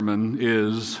Sermon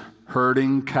is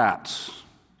Herding Cats,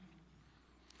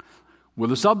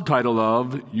 with a subtitle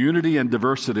of Unity and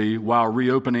Diversity While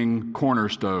Reopening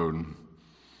Cornerstone.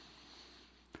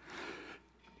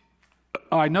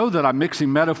 I know that I'm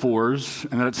mixing metaphors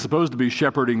and that it's supposed to be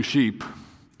shepherding sheep.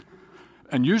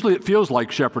 And usually it feels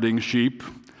like shepherding sheep,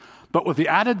 but with the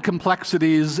added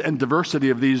complexities and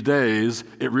diversity of these days,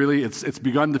 it's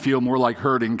begun to feel more like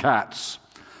herding cats.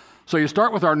 So you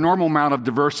start with our normal amount of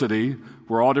diversity.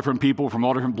 We're all different people from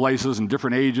all different places and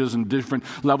different ages and different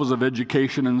levels of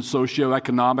education and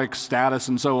socioeconomic status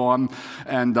and so on,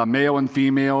 and male and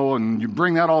female, and you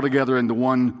bring that all together into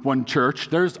one church.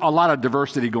 There's a lot of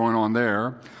diversity going on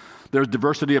there. There's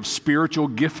diversity of spiritual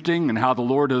gifting and how the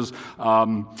Lord has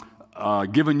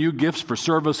given you gifts for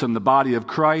service in the body of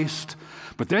Christ.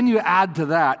 But then you add to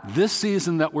that this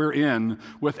season that we're in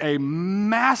with a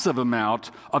massive amount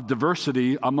of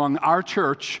diversity among our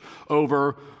church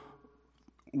over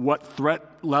what threat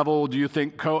level do you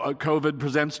think COVID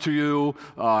presents to you?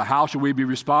 How should we be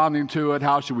responding to it?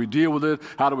 How should we deal with it?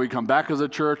 How do we come back as a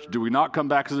church? Do we not come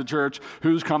back as a church?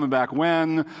 Who's coming back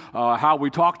when? How we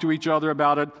talk to each other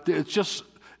about it?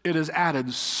 It has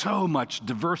added so much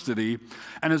diversity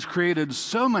and has created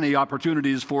so many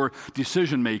opportunities for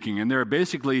decision-making. And there are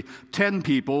basically 10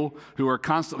 people who are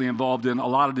constantly involved in a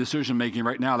lot of decision-making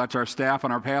right now. That's our staff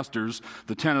and our pastors.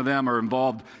 The 10 of them are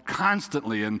involved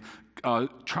constantly in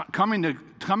coming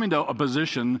to a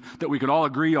position that we could all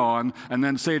agree on and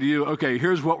then say to you, okay,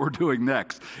 here's what we're doing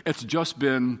next. It's just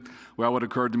been, what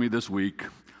occurred to me this week,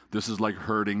 this is like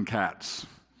herding cats.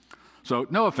 So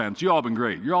no offense, you all have been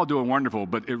great. You're all doing wonderful,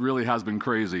 but it really has been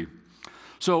crazy.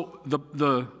 So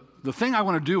the thing I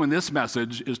want to do in this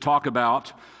message is talk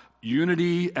about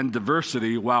unity and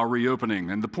diversity while reopening.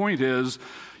 And the point is,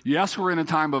 yes, we're in a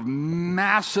time of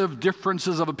massive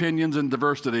differences of opinions and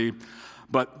diversity,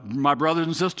 but my brothers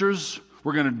and sisters,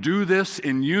 we're going to do this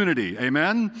in unity.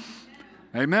 Amen?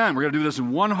 Amen. We're going to do this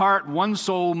in one heart, one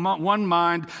soul, one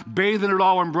mind, bathing it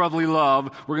all in brotherly love.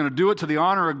 We're going to do it to the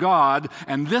honor of God,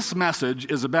 and this message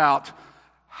is about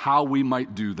how we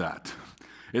might do that.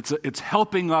 It's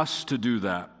helping us to do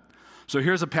that. So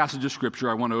here's a passage of Scripture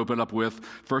I want to open up with,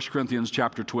 1 Corinthians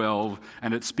chapter 12,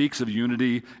 and it speaks of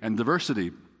unity and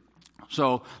diversity.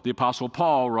 So the Apostle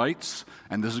Paul writes,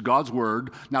 and this is God's word,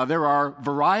 now there are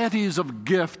varieties of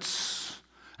gifts,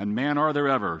 and man are there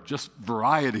ever, just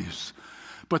varieties,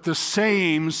 but the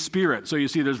same Spirit. So you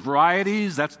see there's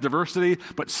varieties, that's diversity,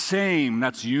 but same,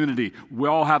 that's unity. We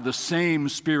all have the same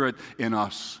Spirit in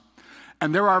us.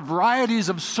 And there are varieties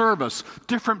of service,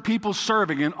 different people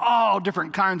serving in all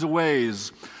different kinds of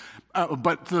ways,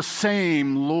 but the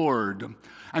same Lord.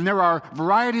 And there are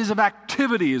varieties of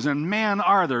activities, and man,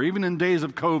 are there. Even in days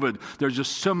of COVID, there's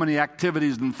just so many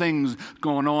activities and things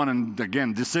going on, and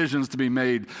again, decisions to be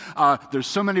made. There's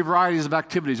so many varieties of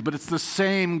activities, but it's the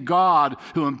same God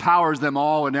who empowers them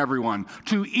all and everyone.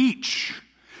 To each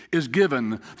is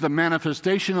given the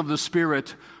manifestation of the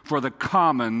Spirit for the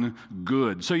common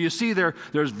good. So you see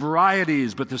there's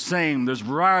varieties but the same. There's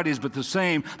varieties but the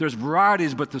same. There's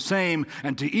varieties but the same.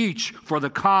 And to each for the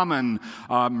common.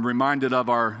 I'm reminded of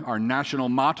our national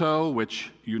motto,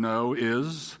 which you know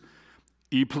is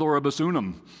E pluribus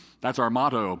unum. That's our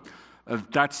motto.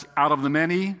 That's out of the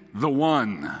many, the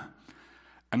one.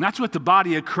 And that's what the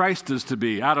body of Christ is to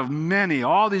be, out of many,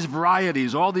 all these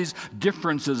varieties, all these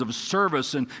differences of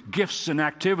service and gifts and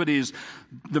activities.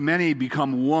 The many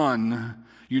become one,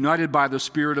 united by the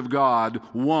Spirit of God,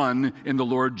 one in the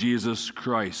Lord Jesus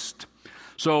Christ.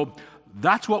 So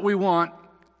that's what we want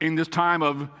in this time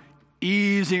of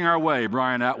easing our way,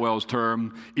 Brian Atwell's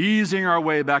term, easing our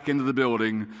way back into the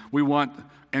building. We want,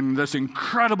 in this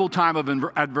incredible time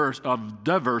of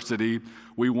diversity,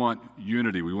 we want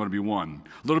unity. We want to be one.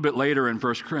 A little bit later in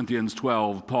 1 Corinthians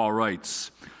 12, Paul writes,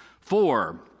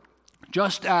 "For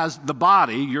just as the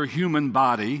body, your human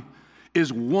body,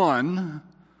 is one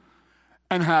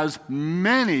and has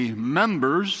many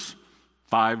members,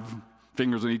 5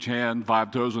 fingers on each hand, 5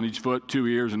 toes on each foot, 2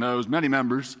 ears, a nose, many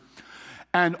members,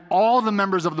 and all the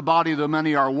members of the body, though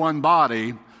many, are one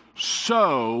body,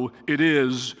 so it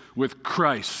is with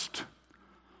Christ."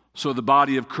 So the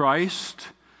body of Christ,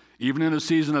 even in a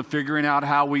season of figuring out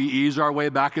how we ease our way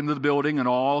back into the building and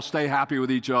all stay happy with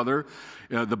each other,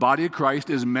 the body of Christ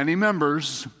is many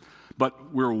members,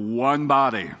 but we're one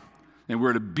body. And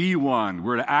we're to be one.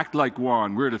 We're to act like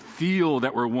one. We're to feel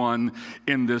that we're one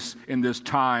in this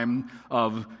time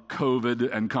of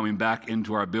COVID and coming back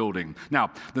into our building.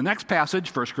 Now, the next passage,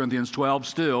 1 Corinthians 12,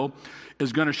 still,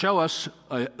 is going to show us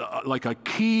a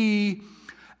key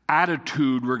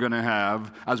attitude we're going to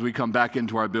have as we come back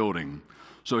into our building.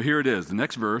 So here it is, the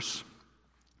next verse.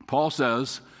 Paul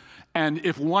says, and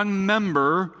if one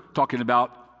member, talking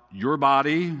about your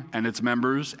body and its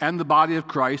members, and the body of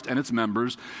Christ and its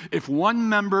members, if one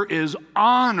member is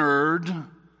honored,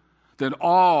 then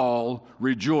all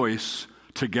rejoice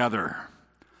together.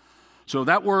 So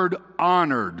that word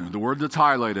honored, the word that's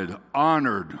highlighted,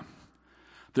 honored.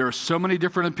 There are so many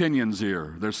different opinions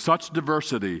here. There's such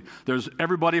diversity. There's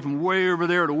everybody from way over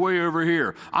there to way over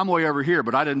here. I'm way over here,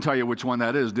 but I didn't tell you which one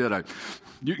that is, did I?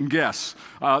 You can guess.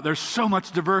 There's so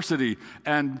much diversity.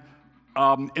 And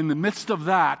in the midst of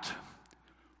that,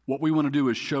 what we want to do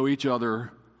is show each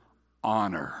other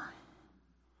honor.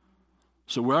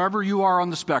 So wherever you are on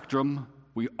the spectrum,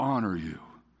 we honor you.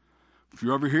 If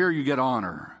you're over here, you get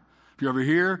honor. If you're over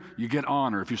here, you get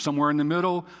honor. If you're somewhere in the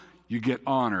middle, you get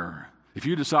honor. If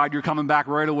you decide you're coming back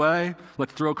right away,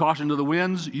 let's throw caution to the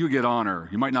winds, you get honor.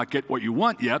 You might not get what you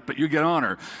want yet, but you get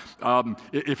honor.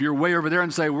 If you're way over there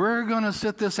and say, we're going to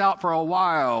sit this out for a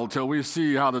while till we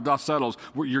see how the dust settles,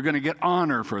 you're going to get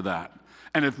honor for that.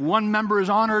 And if one member is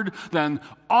honored, then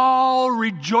all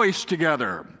rejoice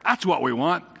together. That's what we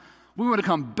want. We want to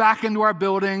come back into our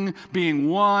building, being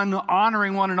one,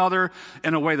 honoring one another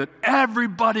in a way that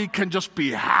everybody can just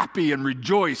be happy and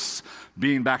rejoice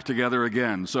being back together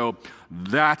again. So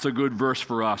that's a good verse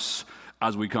for us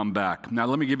as we come back. Now,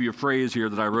 let me give you a phrase here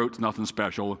that I wrote. It's nothing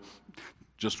special.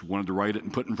 Just wanted to write it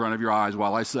and put it in front of your eyes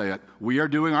while I say it. We are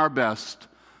doing our best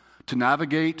to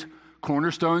navigate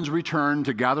Cornerstone's return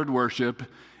to gathered worship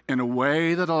in a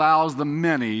way that allows the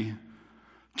many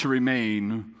to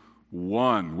remain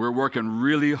one. We're working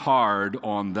really hard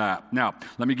on that. Now,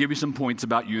 let me give you some points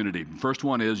about unity. First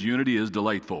one is unity is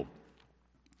delightful.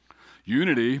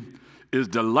 Unity is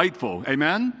delightful.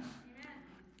 Amen?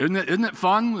 Isn't it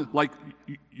fun? Like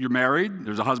you're married,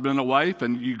 there's a husband and a wife,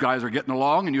 and you guys are getting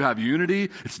along, and you have unity.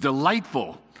 It's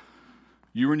delightful.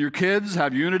 You and your kids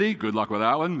have unity. Good luck with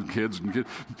that one, kids.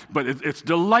 But it's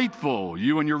delightful.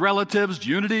 You and your relatives,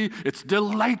 unity. It's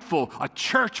delightful. A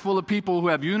church full of people who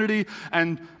have unity.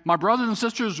 And my brothers and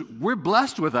sisters, we're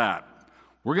blessed with that.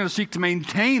 We're going to seek to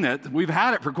maintain it. We've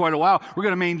had it for quite a while. We're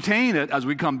going to maintain it as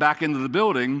we come back into the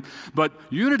building. But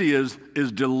unity is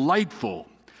delightful.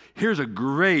 Here's a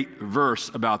great verse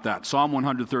about that. Psalm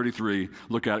 133.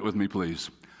 Look at it with me, please.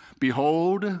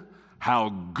 Behold, how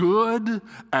good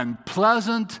and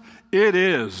pleasant it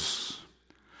is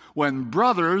when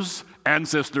brothers and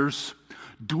sisters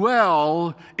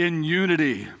dwell in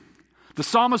unity. The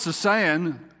psalmist is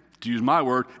saying, to use my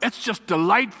word, it's just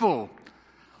delightful.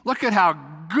 Look at how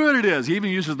good it is. He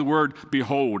even uses the word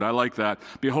behold. I like that.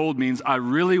 Behold means I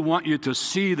really want you to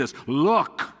see this.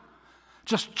 Look.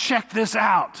 Just check this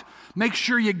out. Make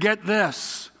sure you get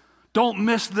this. Don't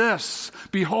miss this.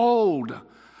 Behold.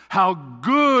 How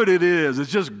good it is.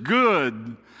 It's just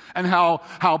good. And how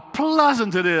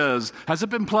pleasant it is. Has it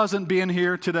been pleasant being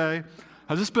here today?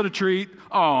 Has this been a treat?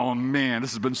 Oh, man,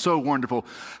 this has been so wonderful.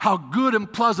 How good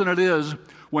and pleasant it is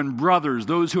when brothers,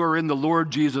 those who are in the Lord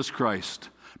Jesus Christ,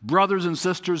 brothers and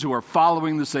sisters who are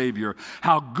following the Savior,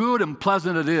 how good and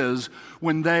pleasant it is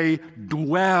when they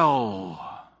dwell.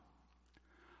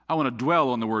 I want to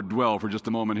dwell on the word dwell for just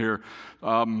a moment here.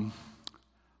 I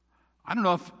don't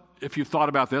know if you've thought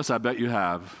about this, I bet you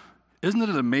have. Isn't it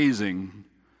amazing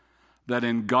that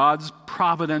in God's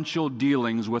providential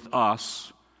dealings with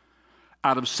us,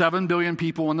 out of 7 billion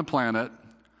people on the planet,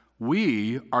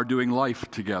 we are doing life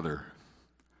together?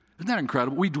 Isn't that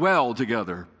incredible? We dwell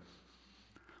together.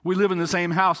 We live in the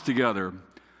same house together.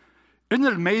 Isn't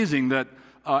it amazing that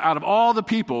out of all the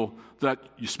people that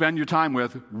you spend your time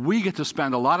with, we get to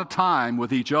spend a lot of time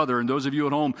with each other. And those of you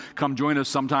at home, come join us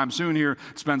sometime soon here,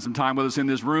 spend some time with us in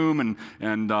this room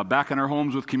and back in our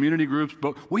homes with community groups.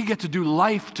 But we get to do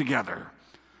life together.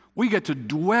 We get to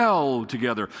dwell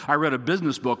together. I read a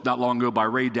business book not long ago by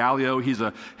Ray Dalio. He's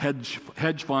a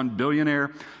hedge fund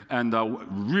billionaire and a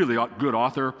really good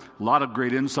author. A lot of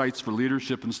great insights for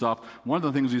leadership and stuff. One of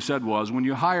the things he said was, when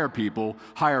you hire people,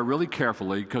 hire really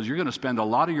carefully because you're going to spend a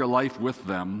lot of your life with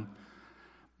them.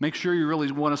 Make sure you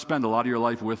really want to spend a lot of your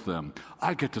life with them.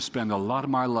 I get to spend a lot of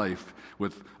my life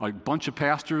with a bunch of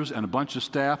pastors and a bunch of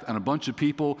staff and a bunch of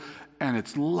people, and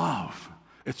it's love.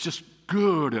 It's just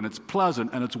good, and it's pleasant,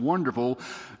 and it's wonderful,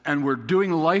 and we're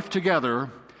doing life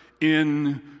together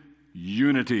in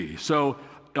unity. So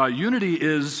unity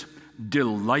is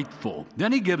delightful.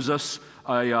 Then he gives us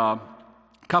a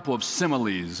couple of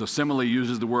similes. A simile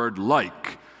uses the word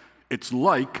like. It's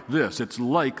like this. It's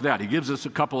like that. He gives us a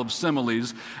couple of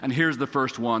similes, and here's the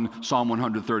first one, Psalm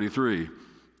 133.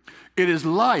 It is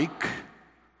like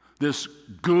this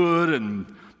good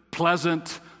and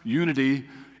pleasant unity.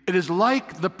 It is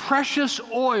like the precious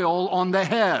oil on the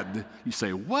head. You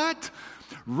say, what?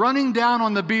 running down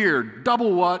on the beard,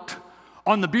 double what?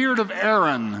 On the beard of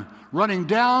Aaron, running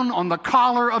down on the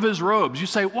collar of his robes. You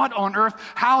say, what on earth?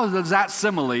 How does that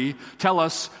simile tell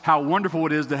us how wonderful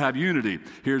it is to have unity?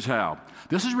 Here's how.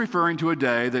 This is referring to a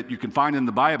day that you can find in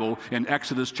the Bible in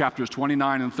Exodus chapters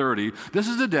 29 and 30. This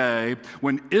is a day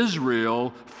when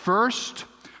Israel first,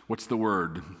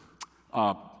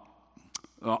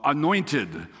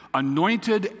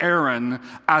 anointed Aaron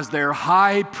as their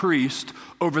high priest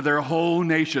over their whole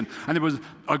nation. And it was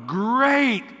a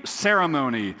great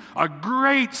ceremony, a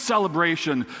great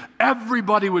celebration.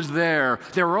 Everybody was there.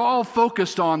 They were all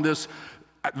focused on this,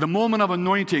 the moment of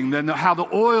anointing, then how the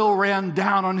oil ran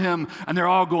down on him, and they're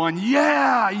all going,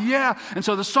 yeah, yeah. And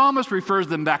so the psalmist refers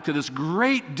them back to this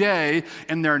great day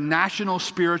in their national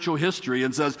spiritual history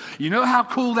and says, you know how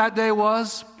cool that day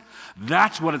was?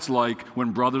 That's what it's like when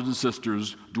brothers and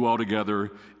sisters dwell together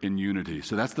in unity.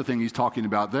 So that's the thing he's talking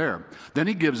about there. Then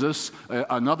he gives us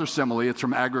another simile. It's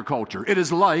from agriculture. It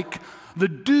is like the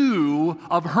dew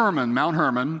of Hermon, Mount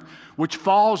Hermon, which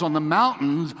falls on the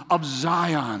mountains of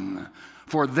Zion.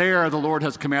 For there the Lord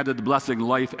has commanded the blessing,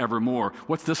 life evermore.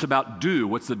 What's this about dew?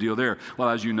 What's the deal there? Well,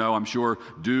 as you know, I'm sure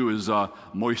dew is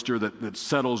moisture that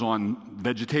settles on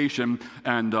vegetation.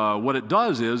 And what it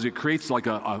does is it creates like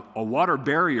a water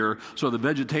barrier so the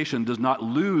vegetation does not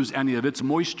lose any of its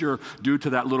moisture due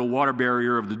to that little water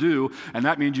barrier of the dew. And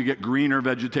that means you get greener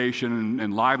vegetation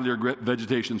and livelier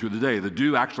vegetation through the day. The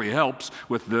dew actually helps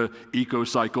with the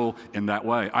eco-cycle in that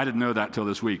way. I didn't know that till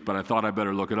this week, but I thought I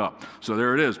better look it up. So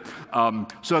there it is.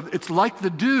 So it's like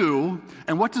the dew,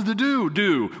 and what does the dew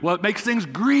do? Well, it makes things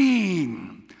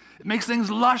green. It makes things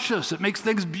luscious. It makes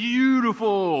things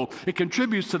beautiful. It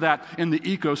contributes to that in the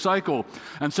eco-cycle.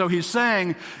 And so he's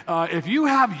saying, if you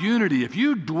have unity, if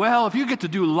you get to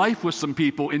do life with some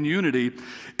people in unity,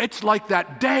 it's like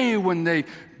that day when they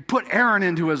put Aaron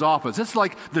into his office. It's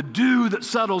like the dew that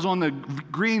settles on the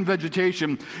green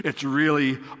vegetation. It's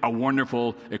really a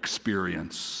wonderful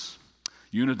experience.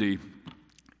 Unity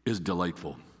is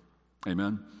delightful.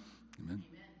 Amen? Amen?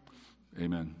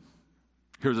 Amen.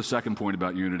 Here's a second point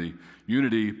about unity.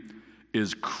 Unity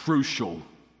is crucial.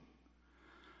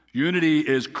 Unity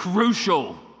is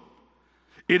crucial.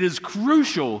 It is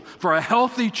crucial for a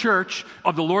healthy church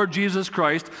of the Lord Jesus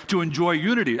Christ to enjoy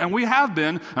unity. And we have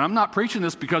been, and I'm not preaching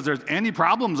this because there's any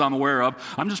problems I'm aware of.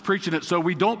 I'm just preaching it so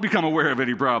we don't become aware of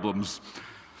any problems.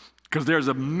 Because there's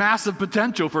a massive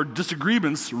potential for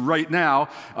disagreements right now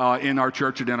in our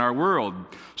church and in our world.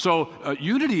 So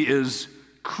unity is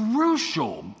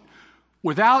crucial.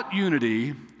 Without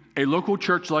unity, a local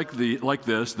church like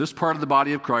this part of the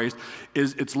body of Christ,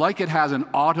 it's like it has an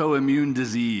autoimmune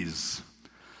disease.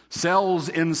 Cells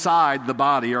inside the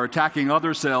body are attacking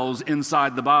other cells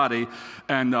inside the body,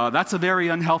 and that's a very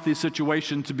unhealthy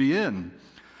situation to be in.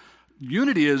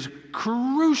 Unity is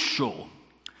crucial.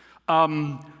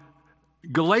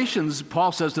 Galatians,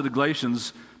 Paul says to the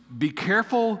Galatians, be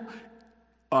careful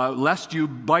lest you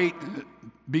bite.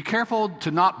 Be careful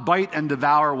to not bite and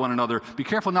devour one another. Be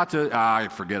careful not to, I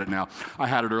forget it now. I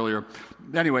had it earlier.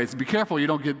 Anyways, be careful you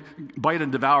don't bite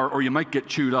and devour or you might get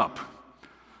chewed up.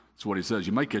 That's what he says.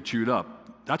 You might get chewed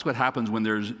up. That's what happens when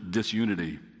there's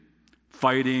disunity.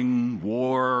 Fighting,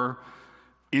 war,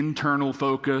 internal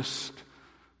focused.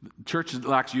 The church that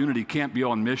lacks unity can't be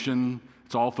on mission.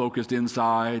 It's all focused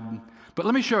inside. But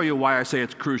let me show you why I say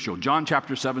it's crucial. John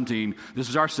chapter 17, this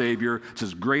is our Savior. It's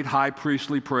his great high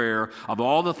priestly prayer. Of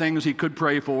all the things he could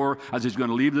pray for as he's going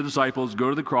to leave the disciples, go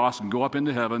to the cross, and go up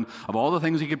into heaven, of all the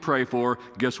things he could pray for,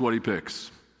 guess what he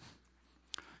picks?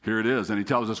 Here it is, and he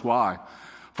tells us why.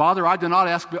 Father, I do not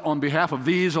ask on behalf of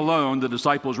these alone, the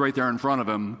disciples right there in front of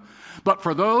him, but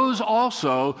for those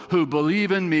also who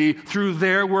believe in me through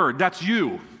their word. That's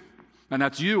you. And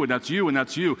that's you, and that's you, and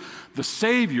that's you. The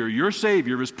Savior, your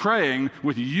Savior, is praying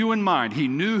with you in mind. He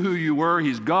knew who you were.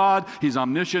 He's God. He's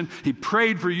omniscient. He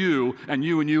prayed for you, and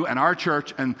our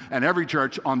church, and every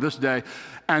church on this day.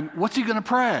 And what's he going to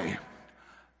pray?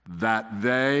 That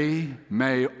they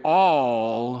may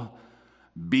all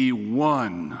be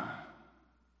one.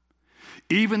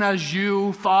 Even as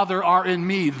you, Father, are in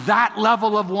me. That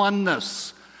level of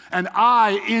oneness. And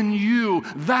I in you,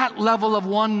 that level of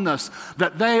oneness,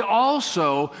 that they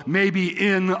also may be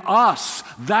in us,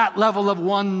 that level of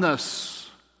oneness.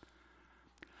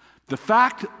 The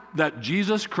fact that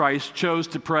Jesus Christ chose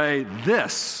to pray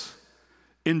this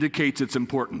indicates its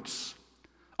importance.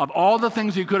 Of all the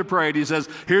things he could have prayed, he says,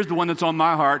 here's the one that's on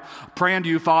my heart. Praying to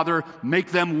you, Father,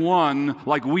 make them one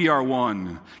like we are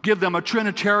one. Give them a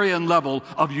Trinitarian level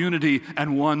of unity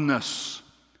and oneness.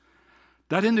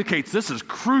 That indicates this is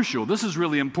crucial. This is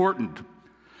really important.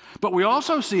 But we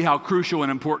also see how crucial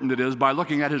and important it is by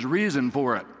looking at his reason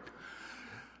for it.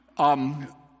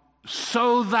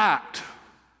 So that,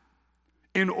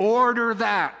 in order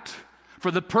that, for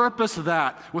the purpose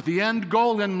that, with the end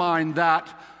goal in mind, that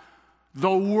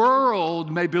the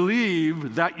world may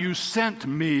believe that you sent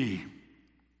me.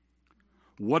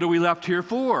 What are we left here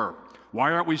for?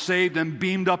 Why aren't we saved and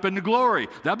beamed up into glory?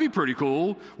 That'd be pretty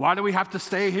cool. Why do we have to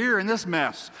stay here in this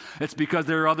mess? It's because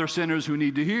there are other sinners who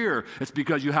need to hear. It's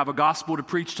because you have a gospel to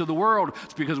preach to the world.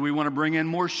 It's because we want to bring in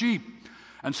more sheep.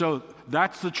 And so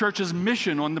that's the church's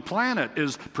mission on the planet,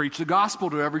 is preach the gospel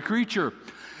to every creature.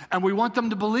 And we want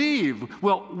them to believe.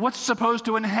 Well, what's supposed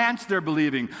to enhance their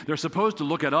believing? They're supposed to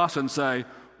look at us and say,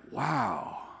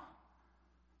 wow,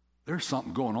 there's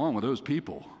something going on with those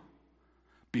people.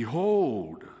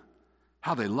 Behold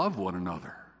how they love one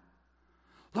another.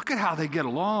 Look at how they get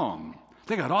along.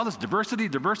 They got all this diversity,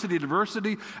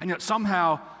 and yet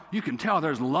somehow you can tell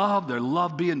there's love, their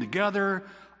love being together.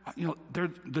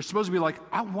 They're supposed to be like,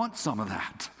 I want some of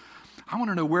that. I want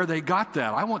to know where they got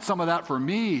that. I want some of that for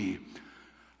me.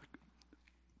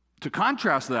 To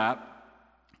contrast that,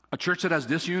 a church that has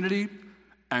disunity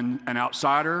and an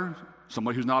outsider,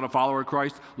 somebody who's not a follower of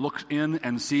Christ, looks in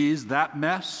and sees that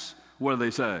mess, what do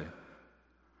they say?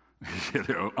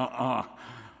 I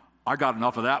got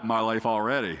enough of that in my life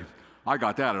already. I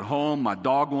got that at home. My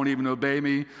dog won't even obey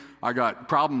me. I got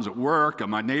problems at work,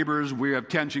 and my neighbors, we have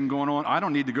tension going on. I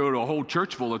don't need to go to a whole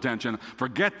church full of tension.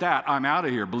 Forget that. I'm out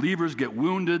of here. Believers get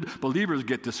wounded. Believers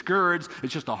get discouraged.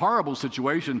 It's just a horrible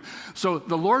situation. So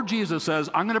the Lord Jesus says,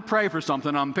 I'm going to pray for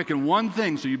something. I'm picking one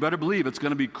thing, so you better believe it's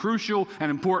going to be crucial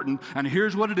and important. And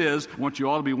here's what it is. I want you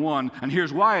all to be one. And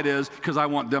here's why it is, because I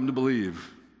want them to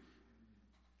believe.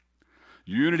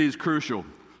 Unity is crucial.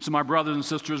 So my brothers and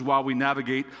sisters, while we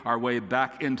navigate our way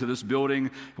back into this building,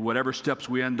 whatever steps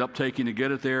we end up taking to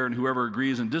get it there, and whoever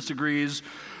agrees and disagrees,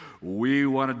 we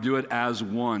want to do it as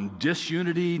one.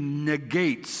 Disunity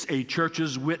negates a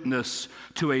church's witness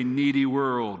to a needy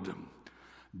world.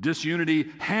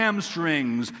 Disunity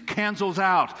hamstrings, cancels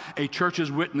out a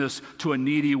church's witness to a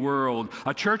needy world.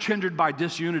 A church hindered by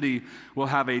disunity will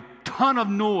have a ton of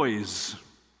noise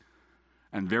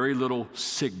and very little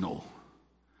signal.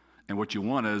 And what you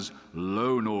want is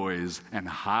low noise and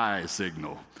high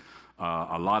signal.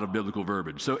 A lot of biblical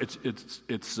verbiage. So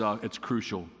it's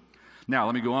crucial. Now,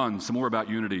 let me go on some more about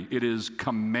unity. It is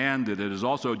commanded. It is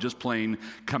also just plain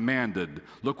commanded.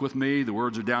 Look with me. The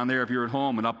words are down there if you're at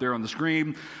home and up there on the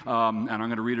screen. And I'm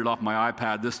going to read it off my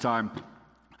iPad this time.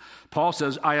 Paul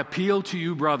says, I appeal to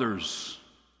you, brothers.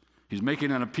 He's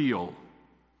making an appeal.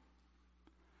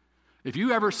 If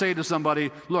you ever say to somebody,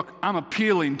 look, I'm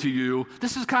appealing to you,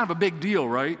 this is kind of a big deal,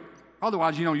 right?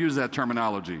 Otherwise, you don't use that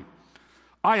terminology.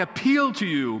 I appeal to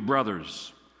you,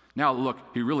 brothers. Now, look,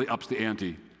 he really ups the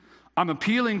ante. I'm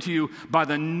appealing to you by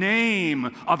the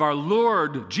name of our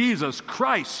Lord Jesus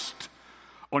Christ.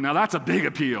 Oh, now that's a big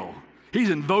appeal. He's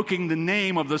invoking the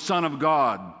name of the Son of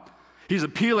God. He's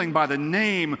appealing by the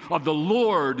name of the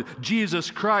Lord Jesus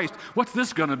Christ. What's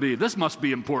this going to be? This must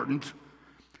be important.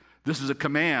 This is a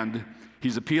command.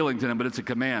 He's appealing to them, but it's a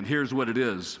command. Here's what it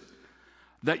is.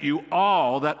 That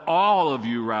all of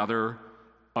you rather,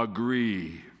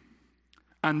 agree.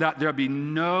 And that there be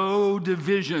no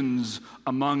divisions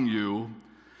among you,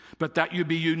 but that you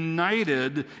be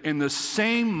united in the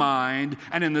same mind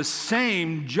and in the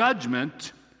same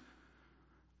judgment.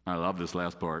 I love this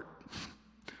last part.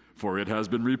 For it has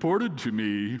been reported to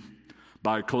me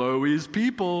by Chloe's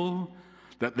people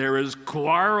that there is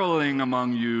quarreling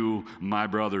among you, my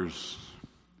brothers.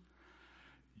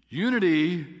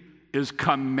 Unity is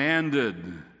commanded.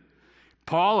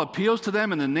 Paul appeals to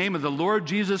them in the name of the Lord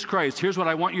Jesus Christ. Here's what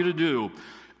I want you to do.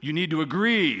 You need to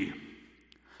agree.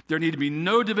 There need to be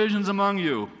no divisions among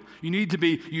you. You need to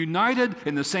be united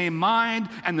in the same mind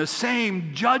and the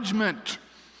same judgment.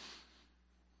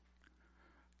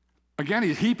 Again,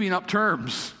 he's heaping up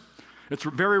terms. It's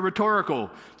very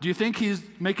rhetorical. Do you think he's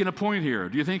making a point here?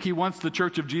 Do you think he wants the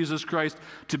Church of Jesus Christ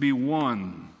to be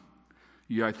one?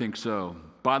 Yeah, I think so.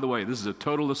 By the way, this is a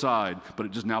total aside, but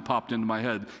it just now popped into my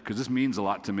head because this means a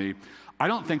lot to me. I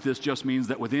don't think this just means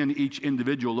that within each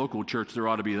individual local church there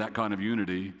ought to be that kind of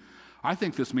unity. I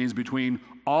think this means between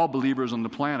all believers on the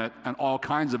planet and all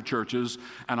kinds of churches.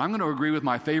 And I'm going to agree with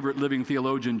my favorite living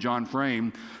theologian, John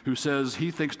Frame, who says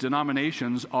he thinks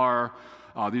denominations are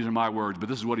these are my words, but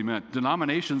this is what he meant.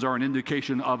 Denominations are an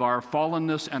indication of our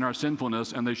fallenness and our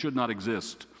sinfulness, and they should not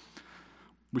exist.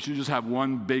 We should just have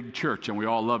one big church, and we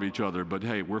all love each other. But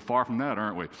hey, we're far from that,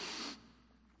 aren't we?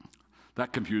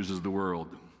 That confuses the world.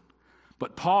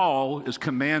 But Paul is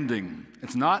commanding.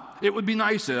 It would be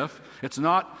nice if, it's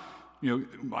not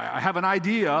I have an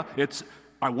idea.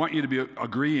 I want you to be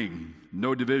agreeing,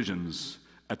 no divisions,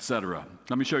 etc.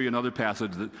 Let me show you another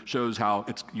passage that shows how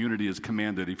its unity is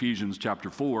commanded. Ephesians chapter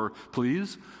 4,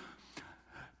 please.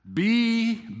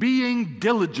 Being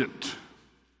diligent.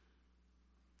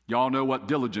 Y'all know what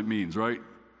diligent means, right?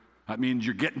 That means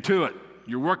you're getting to it.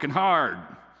 You're working hard.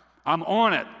 I'm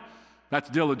on it. That's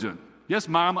diligent. Yes,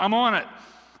 Mom, I'm on it.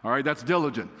 All right, that's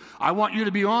diligent. I want you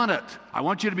to be on it. I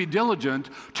want you to be diligent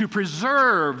to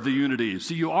preserve the unity.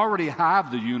 See, you already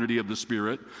have the unity of the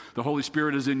Spirit. The Holy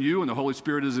Spirit is in you and the Holy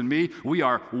Spirit is in me. We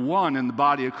are one in the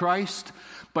body of Christ.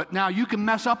 But now you can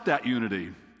mess up that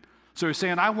unity. So he's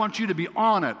saying, I want you to be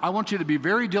on it. I want you to be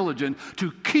very diligent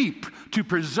to keep, to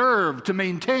preserve, to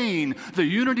maintain the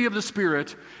unity of the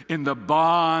Spirit in the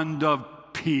bond of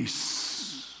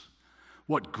peace.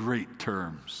 What great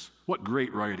terms. What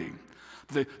great writing.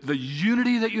 The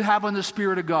unity that you have in the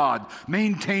Spirit of God,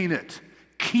 maintain it,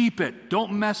 keep it,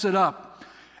 don't mess it up,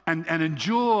 and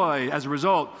enjoy, as a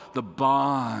result, the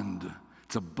bond.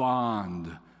 It's a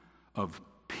bond of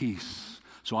peace.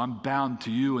 So I'm bound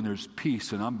to you and there's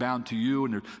peace, and I'm bound to you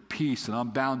and there's peace, and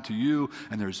I'm bound to you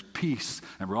and there's peace,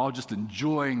 and we're all just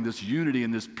enjoying this unity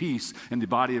and this peace in the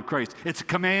body of Christ. It's a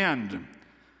command.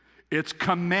 It's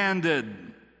commanded.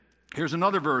 Here's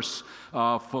another verse,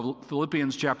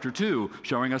 Philippians chapter 2,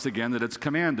 showing us again that it's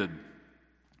commanded.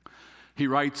 He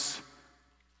writes,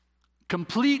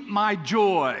 complete my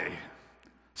joy.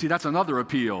 See, that's another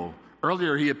appeal.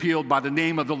 Earlier he appealed by the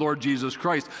name of the Lord Jesus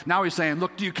Christ. Now he's saying,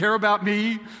 look, do you care about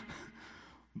me?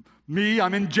 Me,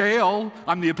 I'm in jail.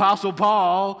 I'm the Apostle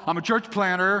Paul. I'm a church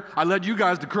planter. I led you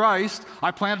guys to Christ.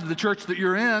 I planted the church that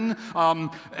you're in.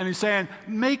 And he's saying,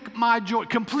 make my joy,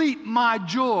 complete my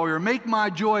joy, or make my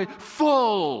joy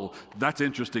full. That's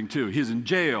interesting too. He's in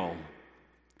jail.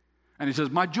 And he says,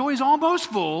 my joy is almost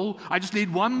full. I just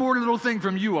need one more little thing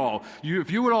from you all.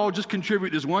 If you would all just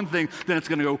contribute this one thing, then it's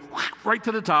going to go right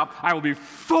to the top. I will be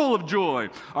full of joy.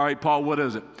 All right, Paul, what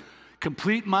is it?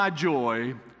 Complete my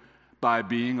joy by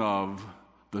being of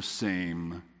the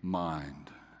same mind,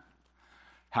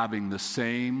 having the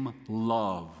same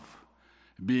love,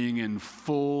 being in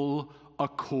full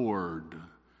accord,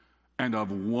 and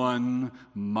of one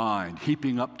mind.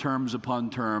 Heaping up terms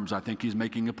upon terms. I think he's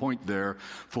making a point there.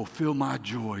 Fulfill my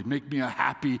joy. Make me a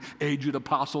happy, aged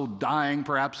apostle dying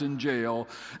perhaps in jail,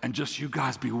 and just you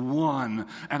guys be one,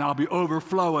 and I'll be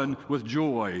overflowing with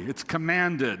joy. It's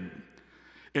commanded.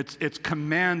 It's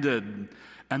commanded.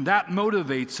 And that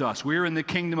motivates us. We're in the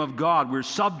kingdom of God. We're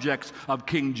subjects of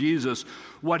King Jesus.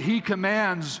 What he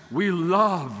commands, we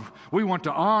love. We want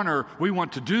to honor. We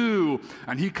want to do.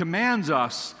 And he commands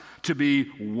us to be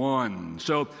one.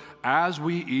 So as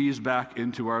we ease back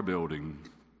into our building,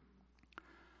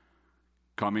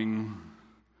 coming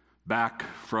back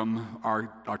from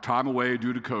our time away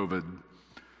due to COVID,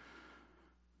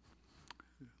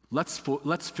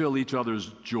 let's fill each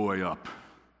other's joy up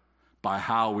by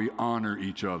how we honor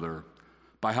each other,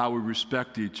 by how we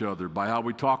respect each other, by how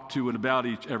we talk to and about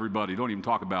everybody. Don't even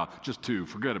talk about, just to,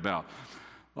 forget about.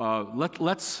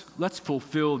 Let's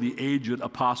fulfill the aged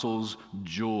apostles'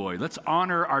 joy. Let's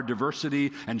honor our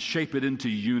diversity and shape it into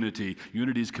unity.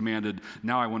 Unity is commanded.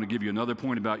 Now I want to give you another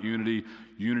point about unity.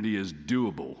 Unity is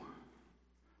doable.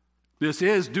 This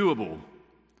is doable.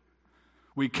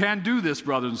 We can do this,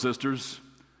 brothers and sisters.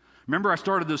 Remember, I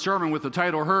started the sermon with the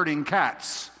title, Herding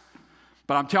Cats.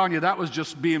 But I'm telling you, that was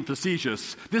just being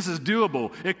facetious. This is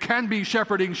doable. It can be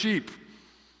shepherding sheep.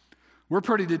 We're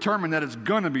pretty determined that it's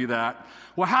going to be that.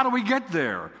 Well, how do we get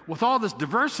there? With all this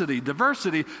diversity,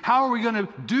 how are we going to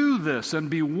do this and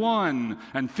be one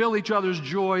and fill each other's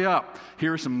joy up?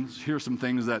 Here's some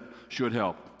things that should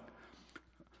help.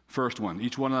 First one,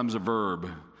 each one of them is a verb.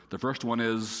 The first one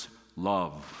is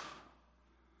love.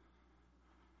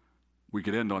 We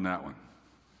could end on that one,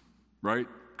 right?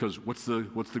 Because what's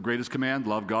the greatest command?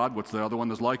 Love God. What's the other one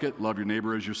that's like it? Love your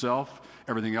neighbor as yourself.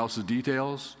 Everything else is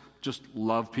details. Just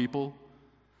love people.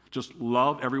 Just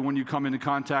love everyone you come into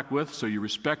contact with, so you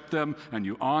respect them and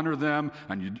you honor them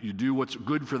and you do what's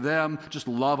good for them. Just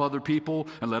love other people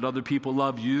and let other people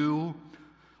love you.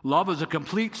 Love is a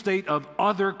complete state of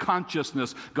other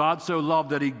consciousness. God so loved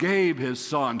that he gave his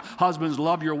son. Husbands,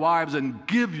 love your wives and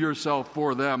give yourself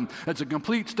for them. It's a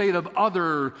complete state of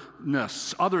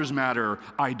otherness. Others matter.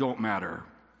 I don't matter.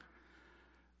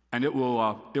 And it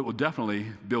will definitely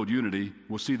build unity.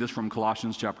 We'll see this from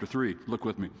Colossians chapter 3. Look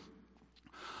with me.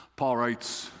 Paul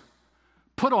writes,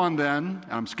 put on then,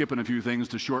 and I'm skipping a few things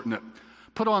to shorten it,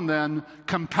 put on then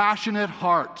compassionate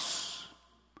hearts,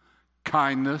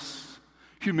 kindness,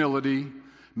 humility,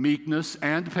 meekness,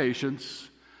 and patience,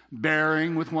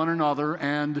 bearing with one another,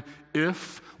 and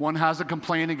if one has a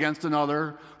complaint against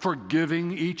another,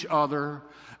 forgiving each other.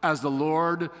 As the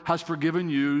Lord has forgiven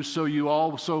you, so you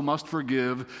also must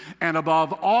forgive. And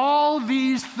above all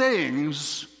these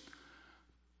things,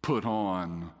 put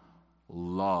on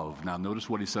love. Now notice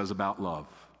what he says about love,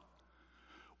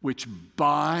 which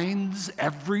binds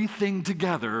everything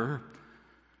together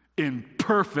in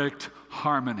perfect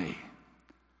harmony.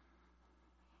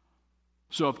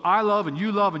 So if I love and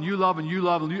you love and you love and you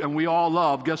love and we all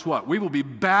love, guess what? We will be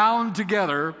bound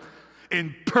together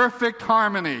in perfect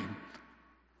harmony.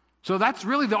 So that's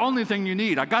really the only thing you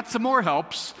need. I got some more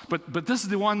helps, but this is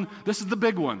the one, this is the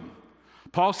big one.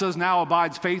 Paul says now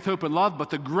abides faith, hope, and love,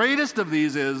 but the greatest of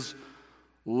these is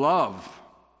love.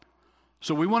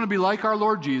 So we want to be like our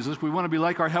Lord Jesus. We want to be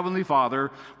like our Heavenly Father.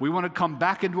 We want to come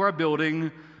back into our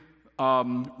building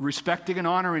respecting and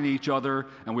honoring each other,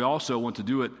 and we also want to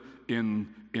do it in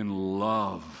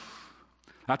love.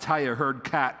 That's how you herd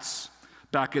cats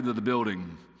back into the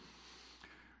building.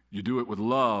 You do it with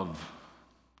love.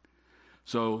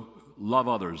 So love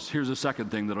others. Here's a second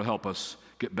thing that'll help us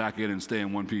get back in and stay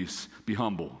in one piece. Be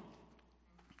humble.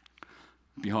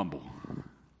 Be humble.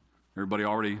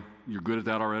 Everybody you're good at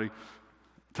that already?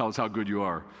 Tell us how good you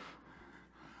are.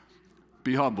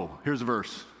 Be humble. Here's the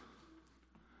verse.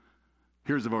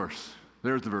 Here's the verse.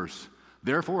 There's the verse.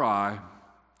 Therefore I,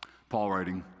 Paul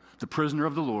writing, the prisoner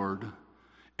of the Lord,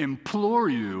 implore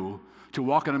you to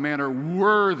walk in a manner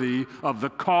worthy of the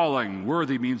calling.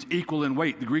 Worthy means equal in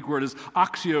weight. The Greek word is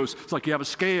axios. It's like you have a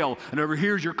scale, and over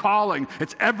here's your calling.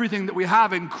 It's everything that we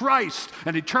have in Christ,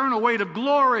 an eternal weight of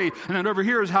glory. And then over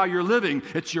here is how you're living.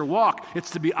 It's your walk.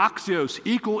 It's to be axios,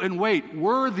 equal in weight,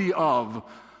 worthy of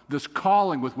this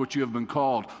calling with which you have been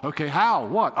called. Okay, how?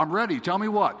 What? I'm ready. Tell me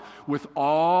what? With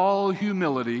all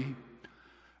humility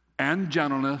and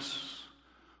gentleness,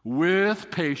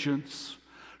 with patience,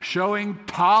 showing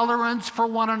tolerance for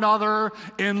one another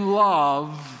in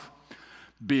love,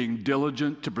 being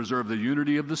diligent to preserve the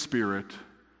unity of the Spirit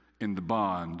in the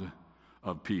bond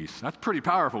of peace. That's pretty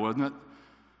powerful, isn't it?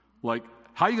 Like,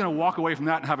 how are you going to walk away from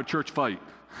that and have a church fight?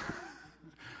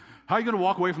 How are you going to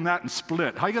walk away from that and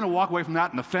split? How are you going to walk away from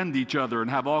that and offend each other and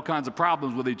have all kinds of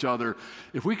problems with each other?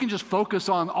 If we can just focus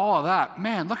on all of that,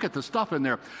 man, look at the stuff in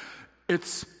there.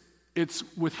 It's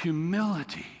with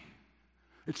humility.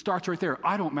 It starts right there.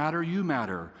 I don't matter, you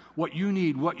matter. What you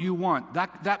need, what you want,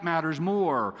 that matters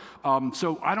more.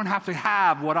 So I don't have to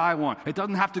have what I want. It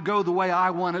doesn't have to go the way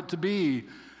I want it to be.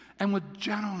 And with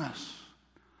gentleness.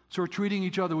 So we're treating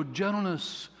each other with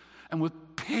gentleness and with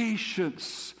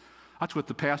patience. That's what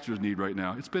the pastors need right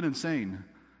now. It's been insane.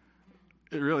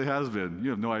 It really has been. You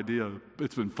have no idea.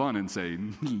 It's been fun,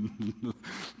 insane,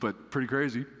 but pretty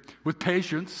crazy. With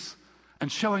patience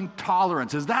and showing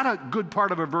tolerance. Is that a good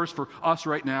part of a verse for us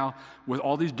right now with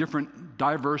all these different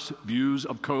diverse views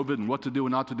of COVID and what to do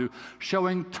and not to do?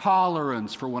 Showing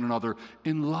tolerance for one another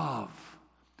in love.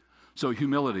 So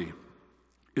humility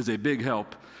is a big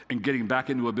help in getting back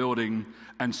into a building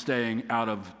and staying out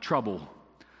of trouble.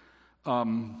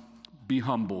 Be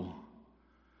humble.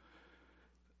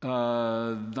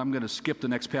 I'm going to skip the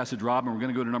next passage, Rob, and we're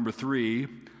going to go to number 3.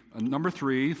 Number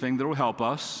 3 thing that will help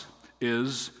us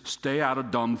is stay out of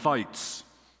dumb fights.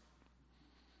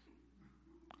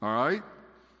 All right?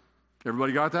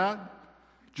 Everybody got that?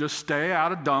 Just stay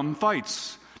out of dumb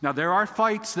fights. Now, there are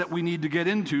fights that we need to get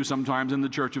into sometimes in the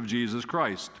Church of Jesus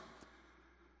Christ.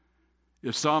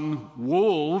 If some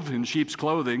wolf in sheep's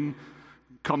clothing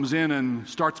comes in and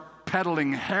starts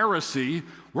peddling heresy,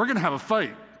 we're going to have a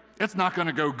fight. It's not going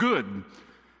to go good.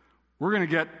 We're going to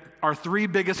get our 3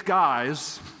 biggest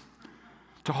guys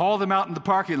to haul them out in the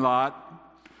parking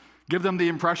lot, give them the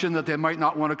impression that they might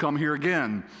not want to come here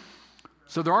again.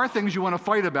 So there are things you want to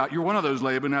fight about. You're one of those,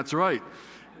 Laban, that's right.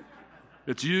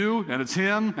 It's you, and it's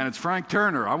him, and it's Frank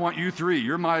Turner. I want you 3.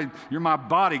 You're my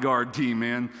bodyguard team,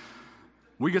 man.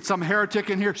 We get some heretic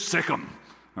in here, sick them,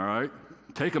 all right?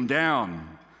 Take them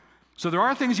down. So there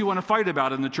are things you want to fight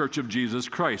about in the Church of Jesus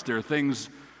Christ. There are things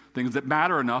that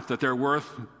matter enough that they're worth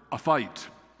a fight.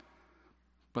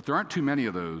 But there aren't too many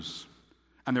of those.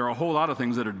 And there are a whole lot of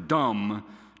things that are dumb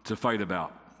to fight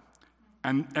about.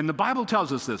 And the Bible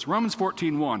tells us this, Romans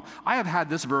 14:1. I have had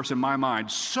this verse in my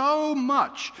mind so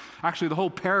much, actually the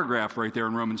whole paragraph right there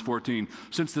in Romans 14,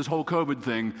 since this whole COVID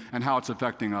thing and how it's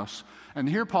affecting us. And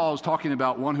here Paul is talking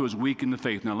about one who is weak in the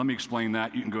faith. Now let me explain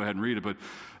that. You can go ahead and read it, but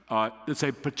It's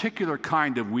a particular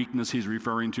kind of weakness he's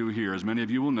referring to here. As many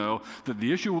of you will know, that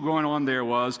the issue going on there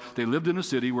was they lived in a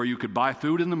city where you could buy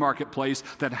food in the marketplace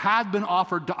that had been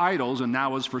offered to idols and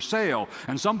now was for sale.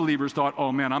 And some believers thought,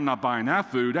 oh man, I'm not buying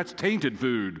that food. That's tainted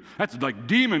food. That's like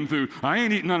demon food. I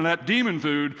ain't eating none of that demon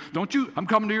food. Don't you? I'm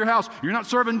coming to your house. You're not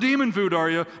serving demon food, are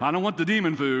you? I don't want the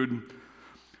demon food.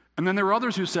 And then there were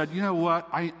others who said, you know what,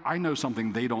 I know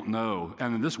something they don't know,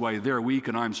 and in this way they're weak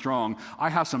and I'm strong. I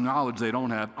have some knowledge they don't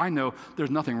have. I know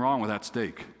there's nothing wrong with that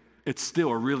steak. It's still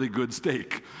a really good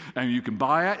steak, and you can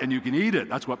buy it and you can eat it.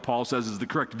 That's what Paul says is the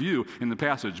correct view in the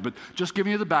passage, but just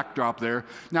giving you the backdrop there.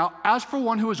 Now, as for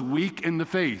one who is weak in the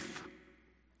faith,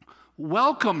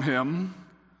 welcome him,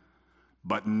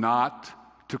 but not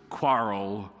to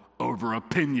quarrel over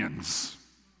opinions.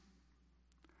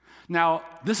 Now,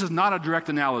 this is not a direct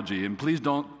analogy, and please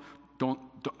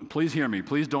please hear me.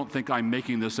 Please don't think I'm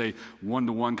making this a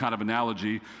one-to-one kind of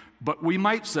analogy. But we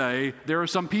might say there are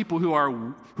some people who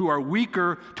are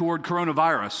weaker toward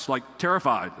coronavirus, like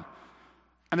terrified,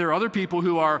 and there are other people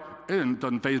who are. It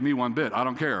doesn't faze me one bit. I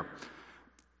don't care.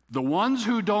 The ones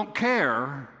who don't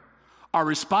care are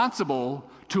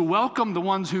responsible to welcome the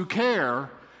ones who care,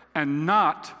 and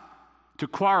not to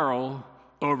quarrel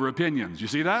over opinions. You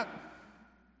see that?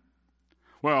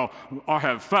 Well, I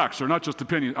have facts, they're not just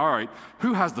opinions. All right,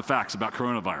 who has the facts about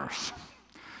coronavirus?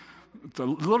 It's a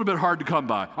little bit hard to come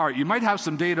by. All right, you might have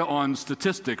some data on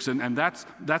statistics, and that's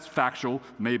factual,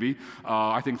 maybe.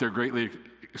 I think they're greatly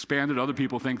expanded. Other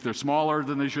people think they're smaller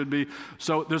than they should be.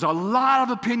 So there's a lot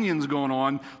of opinions going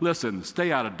on. Listen,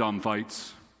 stay out of dumb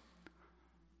fights.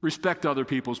 Respect other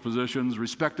people's positions.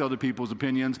 Respect other people's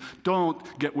opinions. Don't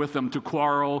get with them to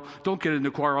quarrel. Don't get into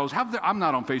quarrels. I'm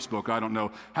not on Facebook. I don't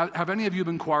know. Have any of you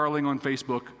been quarreling on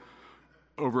Facebook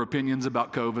over opinions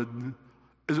about COVID?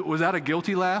 Was that a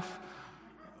guilty laugh?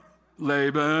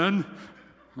 Laban.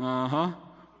 Uh-huh.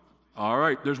 All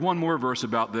right. There's one more verse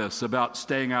about this, about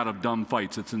staying out of dumb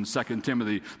fights. It's in 2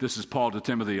 Timothy. This is Paul to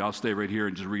Timothy. I'll stay right here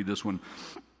and just read this one.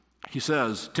 He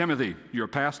says, Timothy, you're a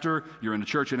pastor. You're in the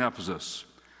church in Ephesus.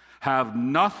 Have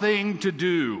nothing to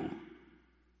do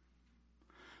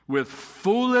with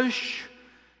foolish,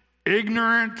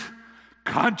 ignorant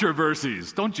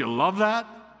controversies. Don't you love that?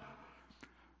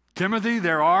 Timothy,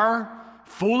 there are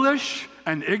foolish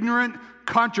and ignorant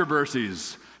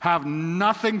controversies. Have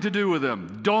nothing to do with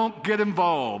them. Don't get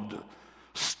involved.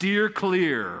 Steer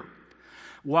clear.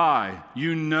 Why?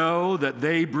 You know that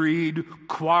they breed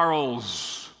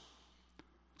quarrels.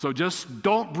 So just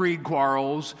don't breed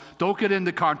quarrels. Don't get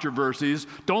into controversies.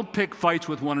 Don't pick fights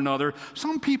with one another.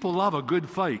 Some people love a good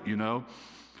fight, you know.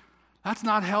 That's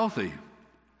not healthy.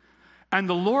 And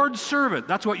the Lord's servant,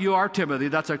 that's what you are, Timothy.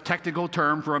 That's a technical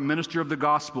term for a minister of the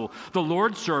gospel. The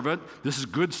Lord's servant, this is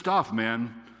good stuff,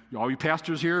 man. All you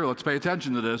pastors here, let's pay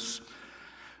attention to this.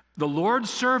 The Lord's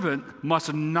servant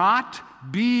must not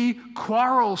be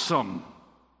quarrelsome.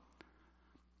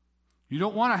 You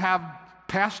don't want to have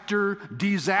Pastor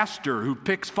Disaster who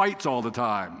picks fights all the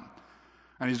time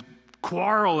and he's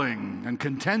quarreling and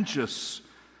contentious.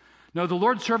 No, the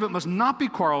Lord's servant must not be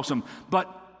quarrelsome, but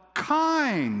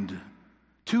kind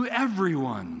to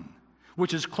everyone,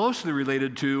 which is closely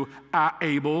related to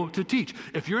able to teach.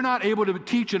 If you're not able to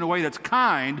teach in a way that's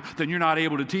kind, then you're not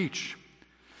able to teach.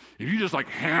 If you're just like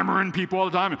hammering people all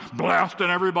the time and blasting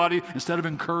everybody instead of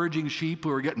encouraging sheep who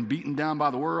are getting beaten down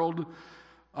by the world,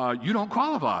 you don't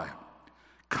qualify.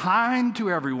 Kind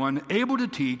to everyone, able to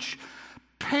teach,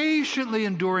 patiently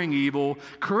enduring evil,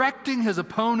 correcting his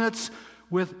opponents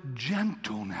with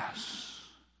gentleness.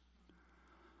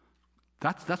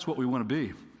 That's what we want to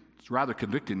be. It's rather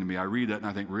convicting to me. I read it and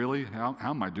I think, really? How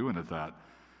am I doing at that?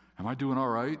 Am I doing all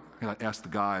right? I ask the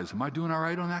guys, am I doing all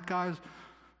right on that, guys?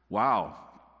 Wow.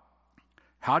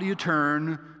 How do you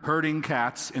turn herding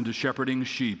cats into shepherding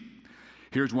sheep?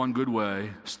 Here's one good way.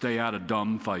 Stay out of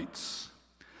dumb fights.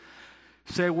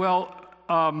 Say, well,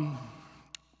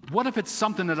 what if it's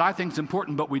something that I think is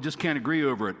important, but we just can't agree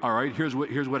over it? All right, here's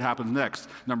what happens next.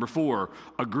 Number 4,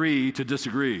 agree to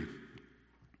disagree.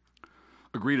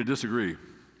 Agree to disagree.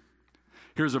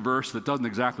 Here's a verse that doesn't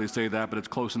exactly say that, but it's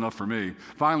close enough for me.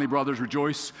 Finally, brothers,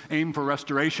 rejoice, aim for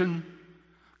restoration,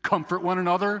 comfort one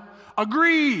another,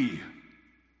 agree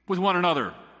with one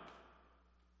another.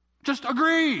 Just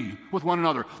agree with one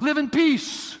another. Live in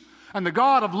peace. And the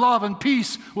God of love and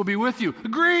peace will be with you.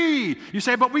 Agree. You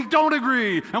say, but we don't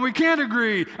agree, and we can't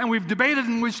agree, and we've debated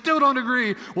and we still don't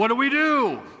agree. What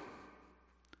do?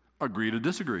 Agree to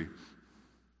disagree.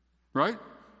 Right?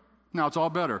 Now it's all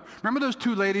better. Remember those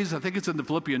two ladies? I think it's in the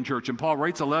Philippian church, and Paul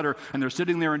writes a letter, and they're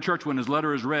sitting there in church when his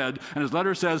letter is read, and his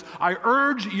letter says, I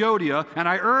urge Euodia and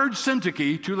I urge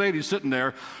Syntyche, two ladies sitting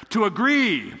there, to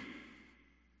agree.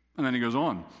 And then he goes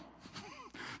on.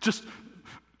 Just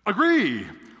agree.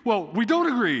 Well, we don't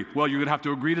agree. Well, you're going to have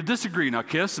to agree to disagree. Now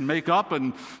kiss and make up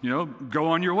and, go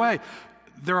on your way.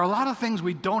 There are a lot of things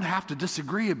we don't have to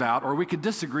disagree about, or we can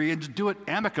disagree and just do it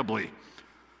amicably.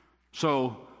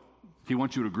 So he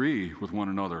wants you to agree with one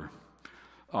another.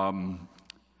 And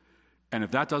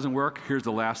if that doesn't work, here's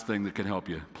the last thing that can help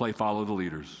you. Play follow the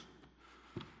leaders.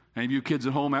 Any of you kids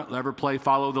at home ever play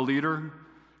follow the leader?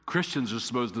 Christians are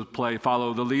supposed to play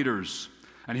follow the leaders.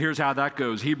 And here's how that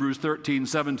goes. Hebrews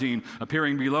 13:17,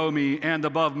 appearing below me and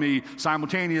above me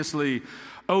simultaneously.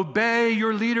 Obey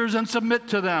your leaders and submit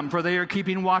to them, for they are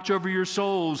keeping watch over your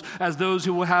souls as those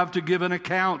who will have to give an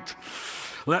account.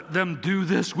 Let them do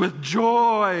this with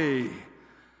joy.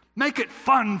 Make it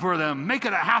fun for them. Make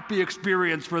it a happy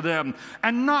experience for them.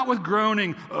 And not with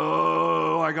groaning,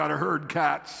 oh, I got to herd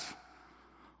cats.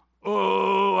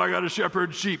 Oh, I got to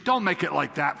shepherd sheep. Don't make it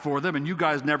like that for them, and you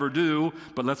guys never do,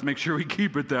 but let's make sure we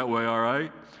keep it that way, all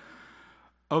right?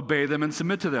 Obey them and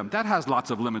submit to them. That has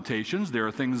lots of limitations. There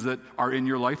are things that are in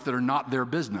your life that are not their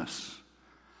business.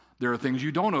 There are things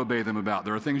you don't obey them about.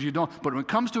 There are things you don't. But when it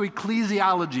comes to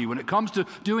ecclesiology, when it comes to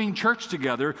doing church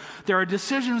together, there are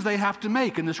decisions they have to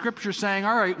make. And the scripture's saying,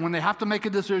 all right, when they have to make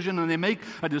a decision and they make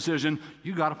a decision,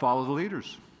 you got to follow the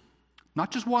leaders. Not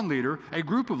just one leader, a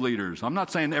group of leaders. I'm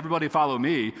not saying everybody follow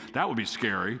me. That would be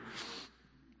scary.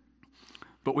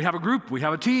 But we have a group. We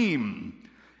have a team.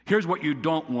 Here's what you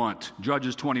don't want.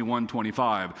 Judges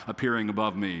 21:25, appearing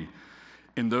above me.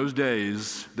 In those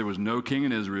days, there was no king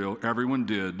in Israel. Everyone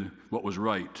did what was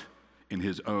right in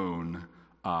his own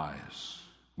eyes.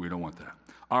 We don't want that.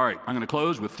 All right, I'm going to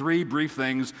close with 3 brief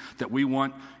things that we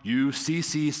want you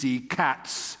CCC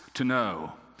cats to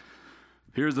know.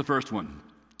 Here's the first one.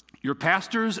 Your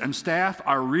pastors and staff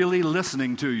are really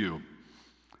listening to you.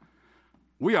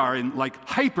 We are in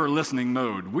hyper listening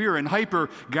mode. We are in hyper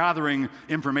gathering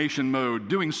information mode,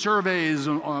 doing surveys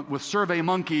with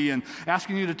SurveyMonkey and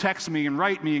asking you to text me and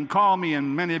write me and call me,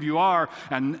 and many of you are,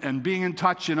 and being in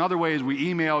touch in other ways. We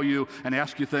email you and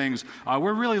ask you things.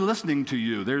 We're really listening to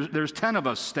you. There's 10 of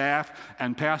us, staff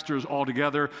and pastors all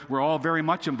together. We're all very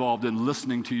much involved in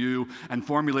listening to you and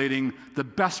formulating the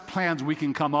best plans we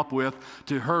can come up with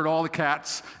to herd all the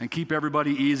cats and keep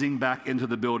everybody easing back into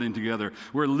the building together.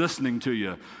 We're listening to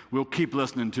you. We'll keep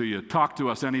listening to you. Talk to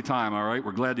us anytime, all right?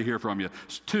 We're glad to hear from you.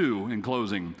 2, in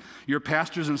closing, your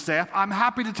pastors and staff, I'm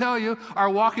happy to tell you, are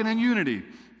walking in unity.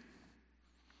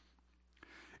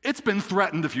 It's been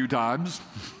threatened a few times.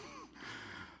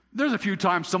 There's a few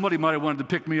times somebody might have wanted to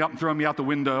pick me up and throw me out the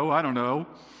window. I don't know.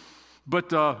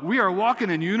 But we are walking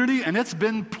in unity, and it's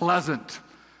been pleasant.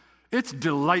 It's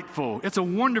delightful. It's a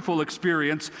wonderful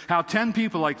experience how 10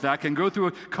 people like that can go through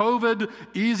a COVID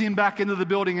easing back into the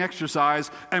building exercise,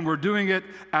 and we're doing it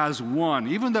as one.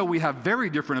 Even though we have very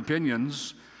different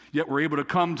opinions, yet we're able to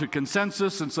come to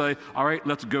consensus and say, all right,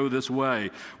 let's go this way.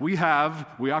 We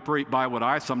operate by what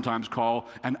I sometimes call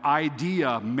an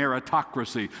idea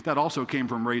meritocracy. That also came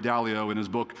from Ray Dalio in his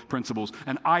book, Principles.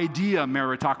 An idea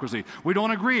meritocracy. We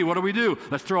don't agree. What do?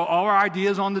 Let's throw all our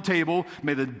ideas on the table.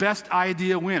 May the best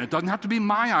idea win. It doesn't have to be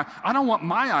I don't want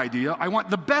my idea. I want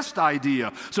the best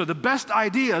idea. So the best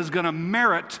idea is going to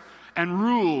merit and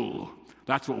rule.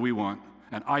 That's what we want.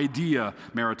 An idea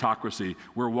meritocracy.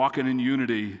 We're walking in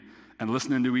unity and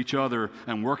listening to each other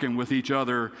and working with each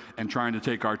other and trying to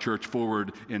take our church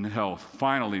forward in health.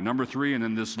 Finally, number 3, and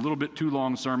then this little bit too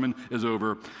long sermon is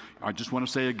over. I just want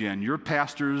to say again, your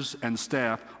pastors and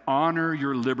staff honor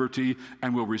your liberty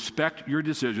and will respect your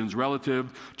decisions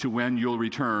relative to when you'll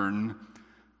return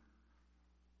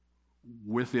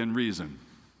within reason.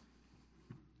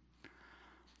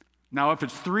 Now, if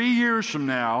it's 3 years from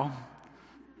now,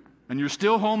 and you're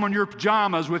still home in your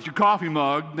pajamas with your coffee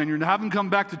mug, and you haven't come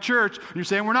back to church, and you're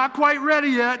saying, we're not quite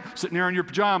ready yet, sitting there in your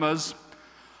pajamas,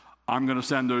 I'm going to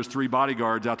send those 3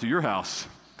 bodyguards out to your house.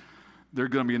 They're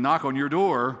going to be a knock on your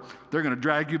door. They're going to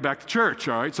drag you back to church,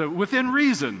 all right? So within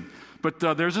reason. But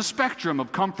there's a spectrum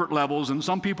of comfort levels, and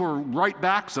some people are right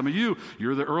back. Some of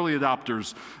you're the early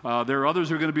adopters. There are others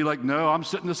who are going to be like, no, I'm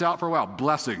sitting this out for a while.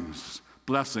 Blessings.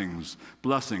 Blessings,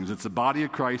 blessings. It's the body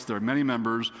of Christ. There are many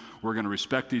members. We're going to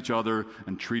respect each other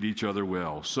and treat each other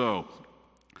well. So,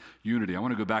 unity. I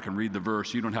want to go back and read the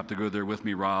verse. You don't have to go there with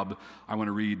me, Rob. I want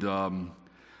to read,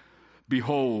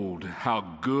 behold, how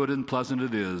good and pleasant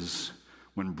it is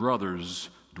when brothers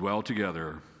dwell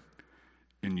together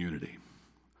in unity.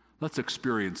 Let's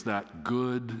experience that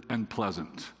good and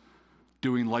pleasant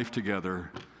doing life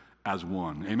together as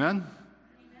one. Amen?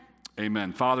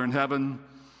 Amen. Father in heaven,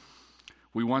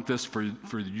 we want this for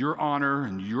your honor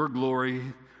and your glory,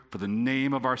 for the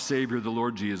name of our Savior, the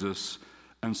Lord Jesus,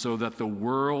 and so that the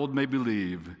world may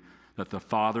believe that the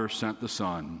Father sent the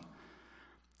Son.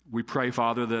 We pray,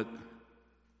 Father, that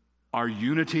our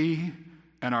unity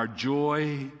and our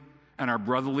joy and our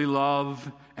brotherly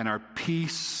love and our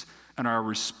peace and our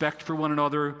respect for one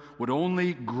another would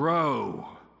only grow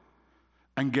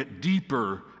and get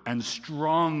deeper and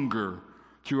stronger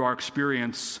through our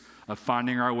experience of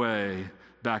finding our way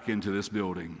back into this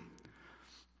building.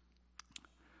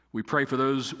 We pray for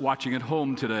those watching at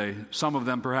home today, some of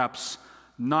them perhaps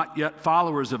not yet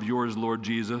followers of yours, Lord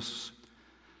Jesus.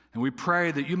 And we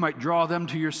pray that you might draw them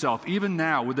to yourself. Even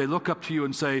now, would they look up to you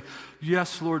and say,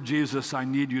 yes, Lord Jesus, I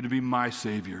need you to be my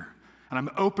Savior. And I'm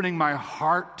opening my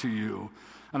heart to you.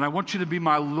 And I want you to be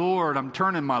my Lord. I'm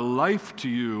turning my life to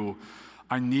you.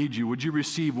 I need you. Would you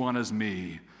receive one as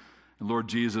me? And Lord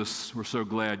Jesus, we're so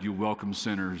glad you welcome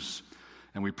sinners.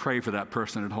 And we pray for that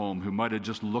person at home who might have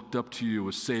just looked up to you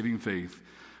with saving faith.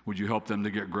 Would you help them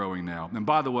to get growing now? And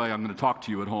by the way, I'm going to talk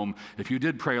to you at home. If you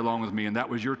did pray along with me and that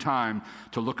was your time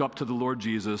to look up to the Lord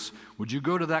Jesus, would you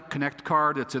go to that Connect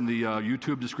card that's in the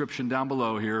YouTube description down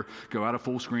below here? Go out of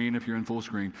full screen if you're in full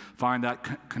screen. Find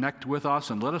that, connect with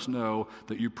us, and let us know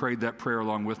that you prayed that prayer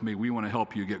along with me. We want to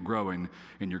help you get growing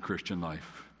in your Christian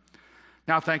life.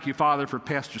 Now, thank you, Father, for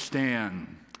Pastor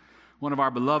Stan, one of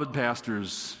our beloved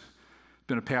pastors.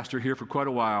 Been a pastor here for quite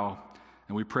a while,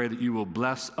 and we pray that you will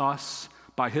bless us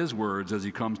by his words as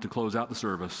he comes to close out the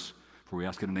service. For we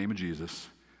ask in the name of Jesus,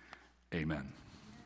 amen.